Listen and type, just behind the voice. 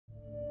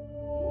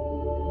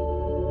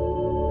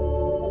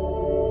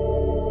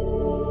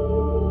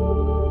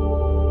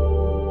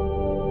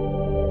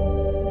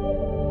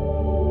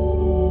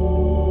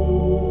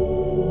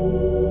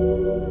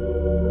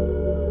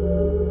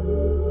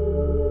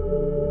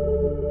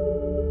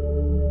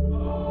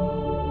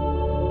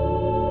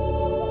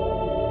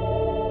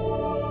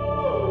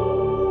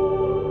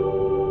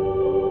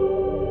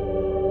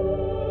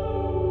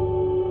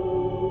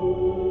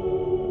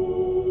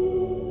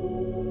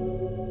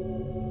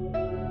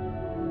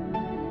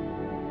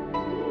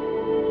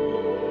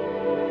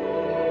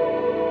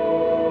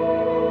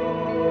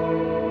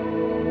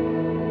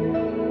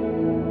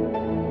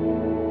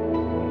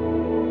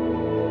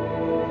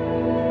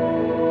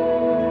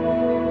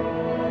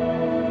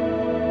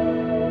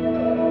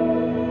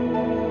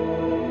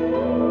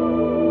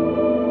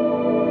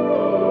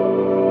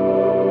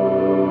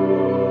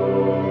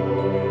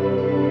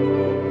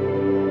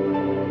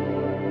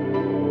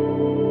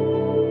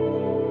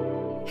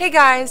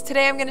guys,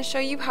 today I'm going to show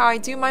you how I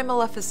do my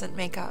Maleficent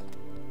makeup.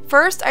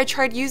 First, I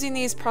tried using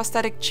these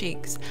prosthetic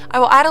cheeks. I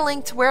will add a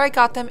link to where I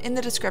got them in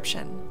the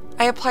description.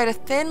 I applied a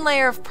thin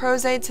layer of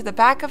Prosthetic to the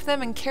back of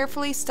them and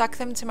carefully stuck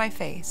them to my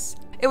face.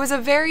 It was a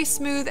very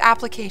smooth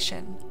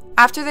application.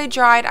 After they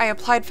dried, I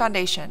applied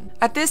foundation.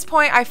 At this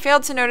point, I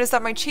failed to notice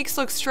that my cheeks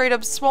look straight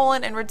up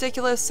swollen and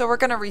ridiculous, so we're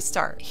gonna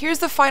restart. Here's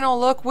the final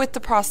look with the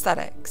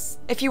prosthetics.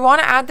 If you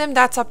want to add them,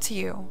 that's up to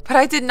you, but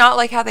I did not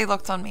like how they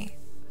looked on me.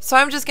 So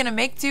I'm just gonna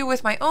make do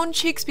with my own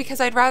cheeks because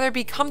I'd rather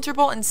be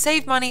comfortable and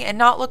save money and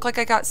not look like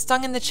I got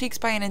stung in the cheeks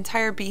by an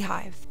entire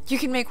beehive. You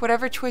can make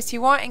whatever choice you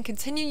want and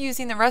continue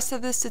using the rest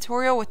of this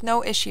tutorial with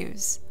no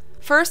issues.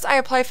 First, I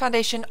apply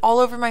foundation all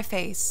over my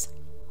face.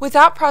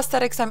 Without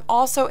prosthetics, I'm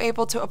also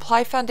able to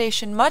apply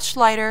foundation much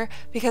lighter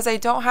because I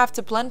don't have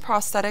to blend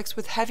prosthetics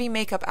with heavy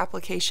makeup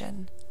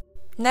application.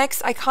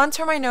 Next, I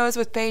contour my nose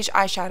with beige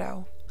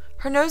eyeshadow.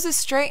 Her nose is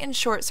straight and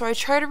short, so I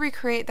try to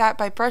recreate that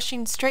by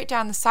brushing straight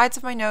down the sides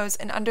of my nose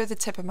and under the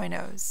tip of my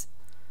nose.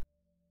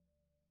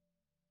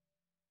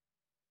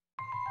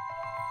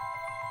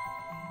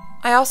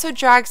 I also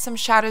drag some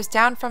shadows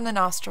down from the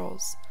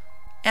nostrils,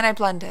 and I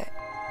blend it.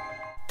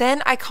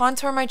 Then I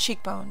contour my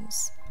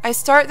cheekbones. I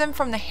start them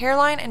from the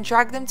hairline and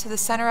drag them to the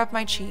center of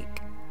my cheek.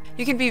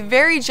 You can be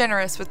very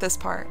generous with this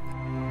part.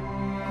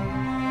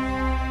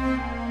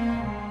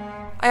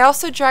 I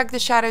also drag the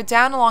shadow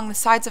down along the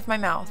sides of my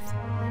mouth.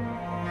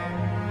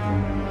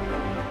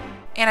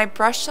 And I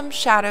brush some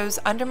shadows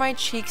under my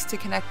cheeks to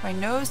connect my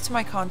nose to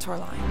my contour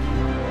line.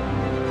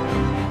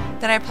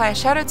 Then I apply a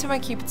shadow to my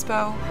cupid's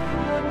bow.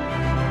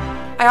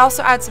 I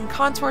also add some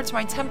contour to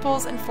my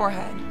temples and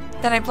forehead.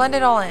 Then I blend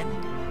it all in.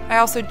 I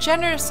also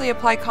generously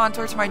apply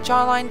contour to my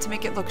jawline to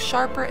make it look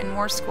sharper and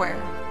more square.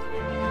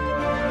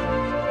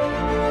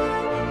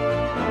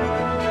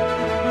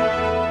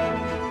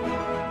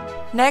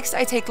 Next,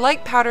 I take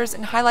light powders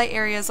and highlight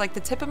areas like the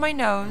tip of my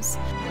nose,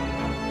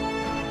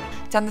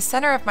 down the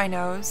center of my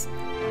nose,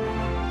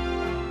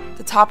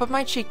 the top of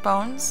my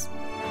cheekbones,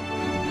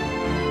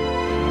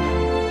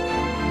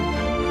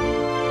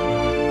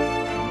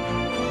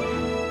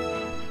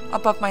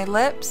 above my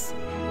lips,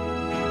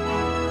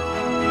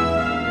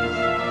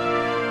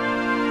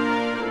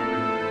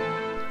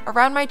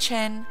 around my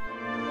chin,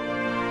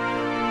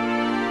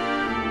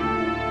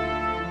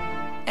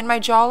 and my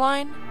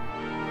jawline,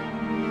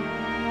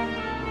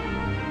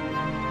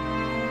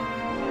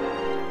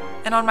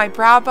 and on my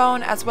brow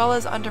bone as well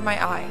as under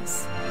my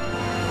eyes.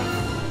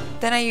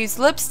 Then I use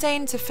lip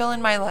stain to fill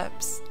in my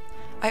lips.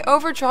 I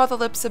overdraw the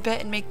lips a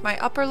bit and make my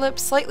upper lip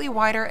slightly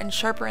wider and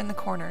sharper in the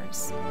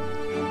corners.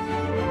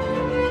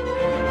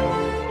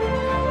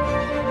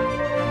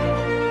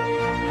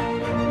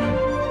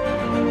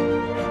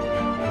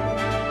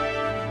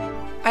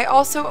 I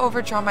also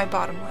overdraw my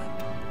bottom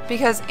lip,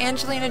 because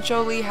Angelina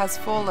Jolie has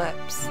full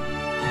lips.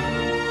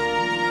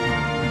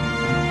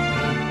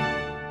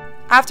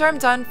 After I'm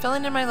done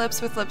filling in my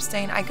lips with lip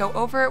stain, I go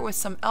over it with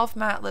some e.l.f.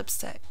 matte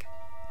lipstick.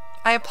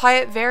 I apply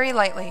it very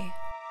lightly.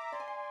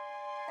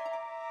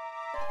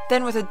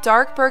 Then with a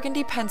dark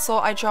burgundy pencil,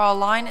 I draw a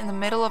line in the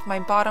middle of my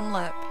bottom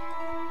lip,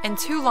 and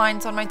 2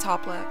 lines on my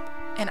top lip,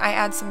 and I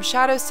add some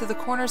shadows to the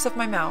corners of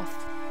my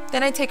mouth.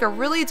 Then I take a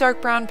really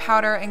dark brown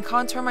powder and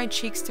contour my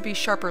cheeks to be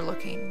sharper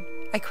looking.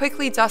 I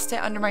quickly dust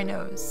it under my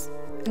nose,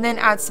 and then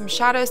add some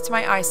shadows to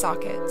my eye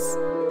sockets.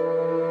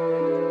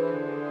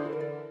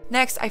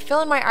 Next, I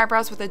fill in my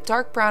eyebrows with a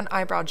dark brown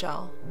eyebrow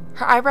gel.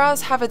 Her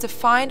eyebrows have a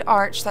defined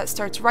arch that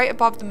starts right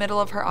above the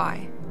middle of her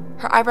eye.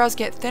 Her eyebrows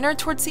get thinner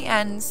towards the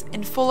ends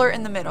and fuller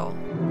in the middle.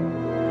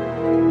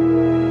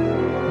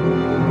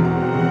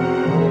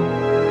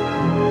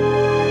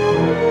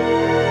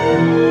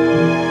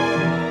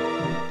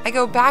 I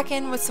go back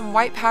in with some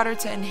white powder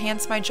to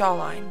enhance my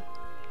jawline.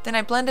 Then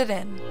I blend it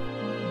in.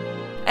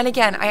 And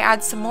again, I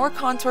add some more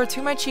contour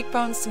to my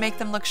cheekbones to make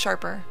them look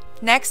sharper.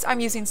 Next, I'm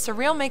using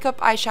Surreal Makeup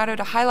eyeshadow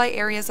to highlight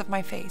areas of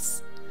my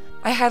face.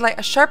 I highlight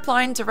a sharp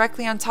line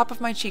directly on top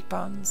of my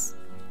cheekbones.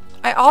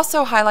 I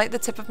also highlight the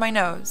tip of my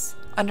nose,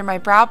 under my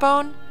brow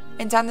bone,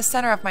 and down the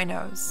center of my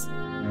nose,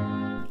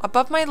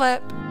 above my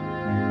lip,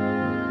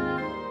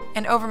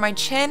 and over my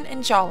chin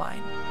and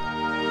jawline.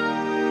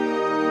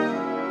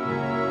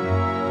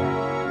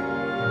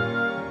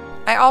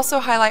 I also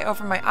highlight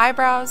over my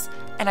eyebrows,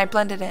 and I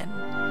blend it in.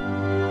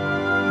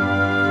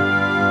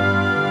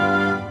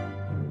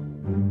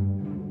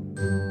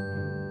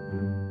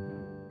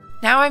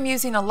 Now I'm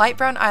using a light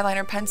brown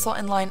eyeliner pencil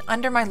and line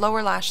under my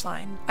lower lash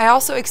line. I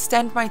also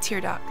extend my tear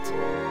duct.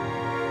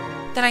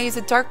 Then I use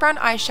a dark brown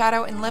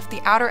eyeshadow and lift the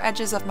outer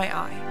edges of my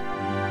eye.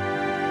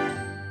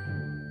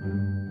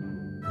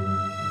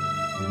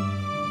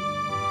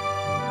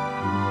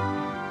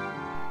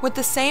 With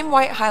the same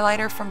white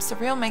highlighter from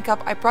Surreal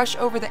Makeup, I brush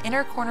over the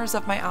inner corners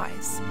of my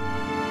eyes.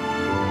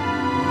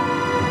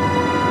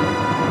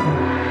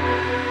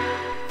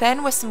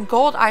 Then with some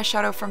gold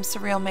eyeshadow from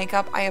Surreal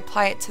Makeup, I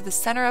apply it to the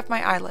center of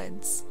my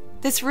eyelids.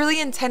 This really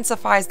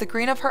intensifies the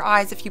green of her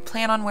eyes if you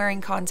plan on wearing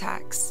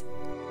contacts.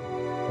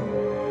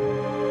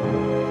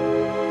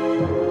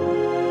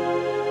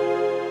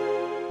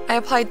 I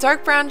apply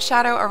dark brown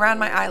shadow around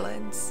my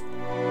eyelids.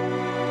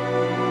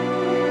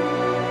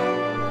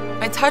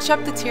 I touch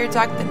up the tear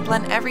duct, then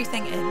blend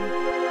everything in.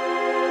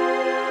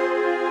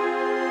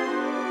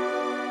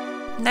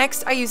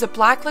 Next, I use a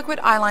black liquid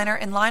eyeliner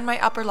and line my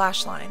upper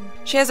lash line.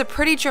 She has a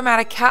pretty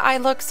dramatic cat eye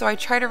look, so I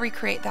try to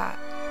recreate that.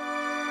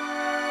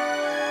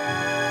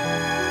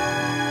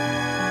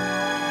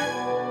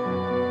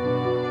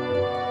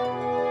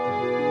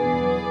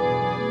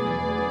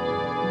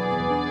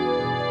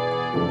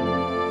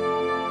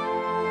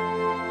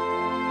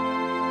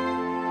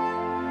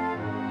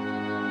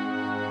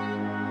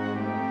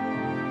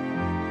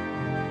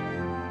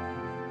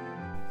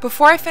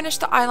 Before I finish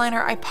the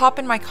eyeliner, I pop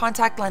in my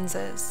contact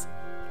lenses.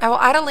 I will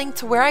add a link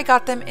to where I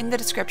got them in the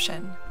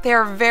description. They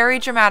are very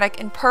dramatic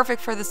and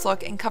perfect for this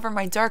look and cover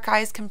my dark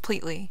eyes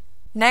completely.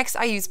 Next,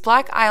 I use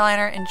black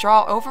eyeliner and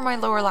draw over my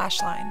lower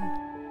lash line.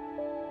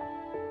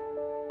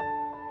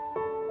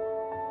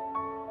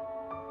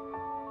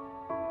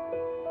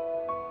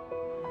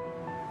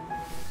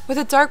 With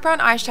a dark brown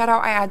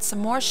eyeshadow, I add some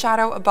more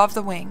shadow above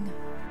the wing.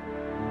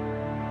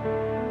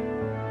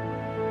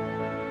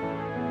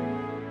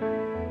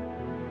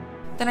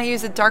 Then I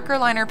use a darker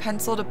liner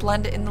pencil to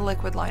blend it in the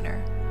liquid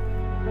liner.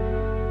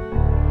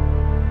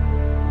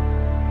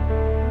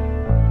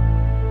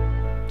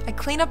 I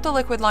clean up the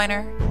liquid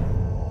liner.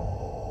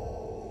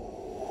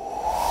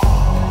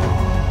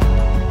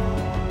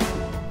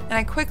 And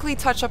I quickly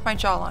touch up my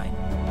jawline.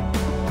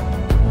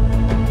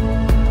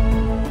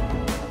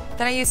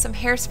 Then I use some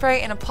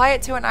hairspray and apply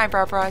it to an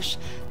eyebrow brush,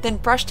 then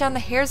brush down the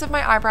hairs of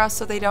my eyebrows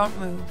so they don't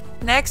move.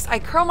 Next, I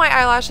curl my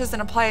eyelashes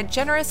and apply a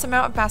generous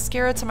amount of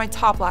mascara to my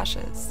top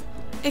lashes.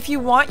 If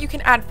you want, you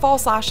can add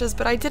false lashes,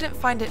 but I didn't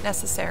find it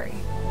necessary.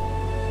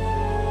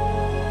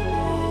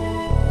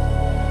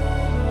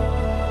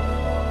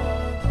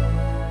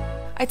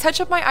 I touch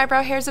up my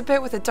eyebrow hairs a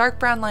bit with a dark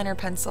brown liner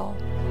pencil.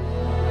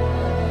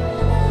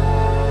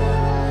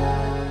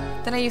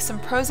 Then I use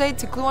some Prosthetic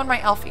to glue on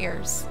my elf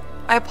ears.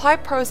 I apply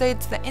Prosthetic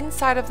to the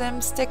inside of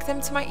them, stick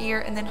them to my ear,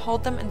 and then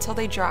hold them until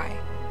they dry.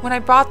 When I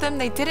bought them,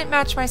 they didn't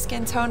match my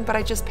skin tone, but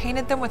I just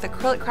painted them with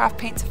acrylic craft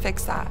paint to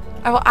fix that.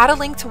 I will add a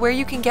link to where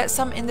you can get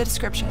some in the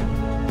description.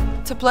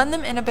 To blend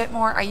them in a bit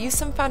more, I use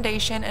some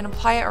foundation and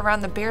apply it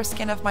around the bare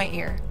skin of my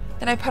ear.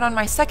 Then I put on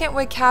my second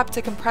wig cap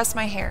to compress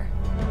my hair.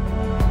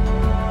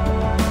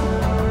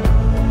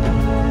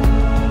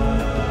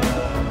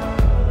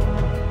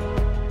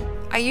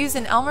 I use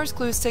an Elmer's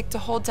glue stick to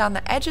hold down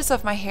the edges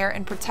of my hair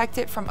and protect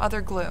it from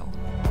other glue.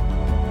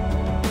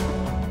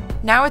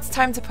 Now it's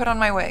time to put on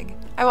my wig.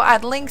 I will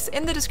add links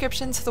in the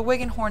description to the wig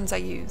and horns I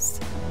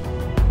used.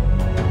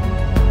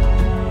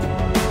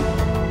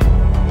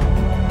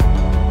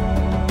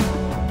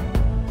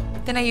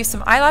 Then I used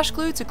some eyelash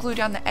glue to glue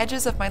down the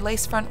edges of my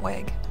lace front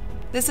wig.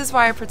 This is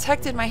why I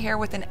protected my hair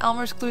with an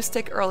Elmer's glue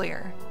stick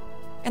earlier.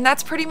 And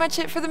that's pretty much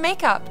it for the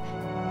makeup.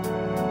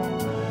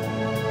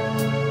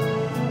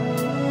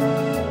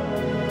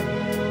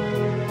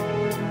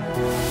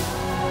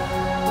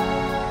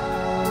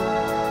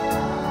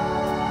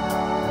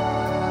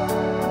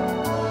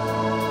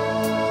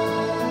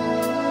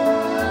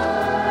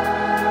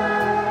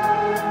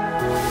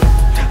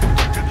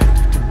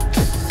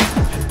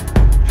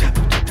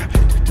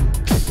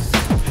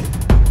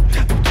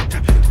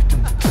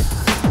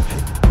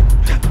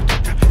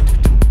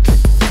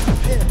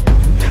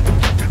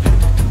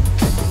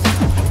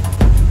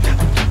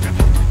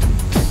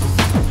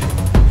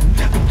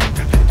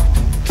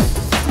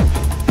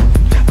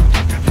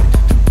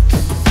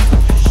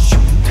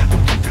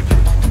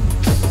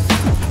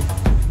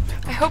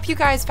 I hope you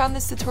guys found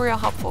this tutorial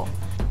helpful.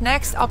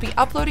 Next, I'll be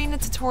uploading a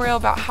tutorial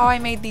about how I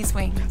made these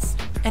wings,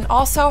 and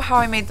also how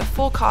I made the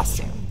full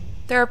costume.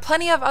 There are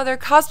plenty of other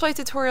cosplay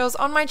tutorials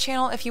on my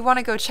channel if you want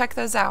to go check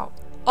those out.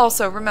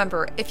 Also,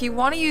 remember, if you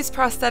want to use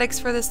prosthetics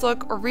for this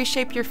look or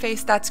reshape your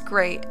face, that's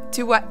great.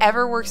 Do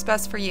whatever works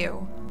best for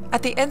you.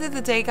 At the end of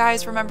the day,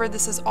 guys, remember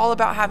this is all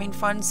about having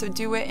fun, so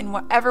do it in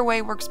whatever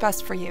way works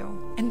best for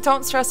you. And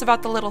don't stress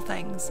about the little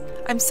things.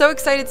 I'm so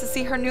excited to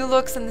see her new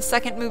looks in the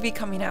second movie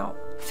coming out.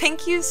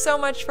 Thank you so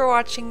much for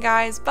watching,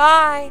 guys.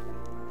 Bye!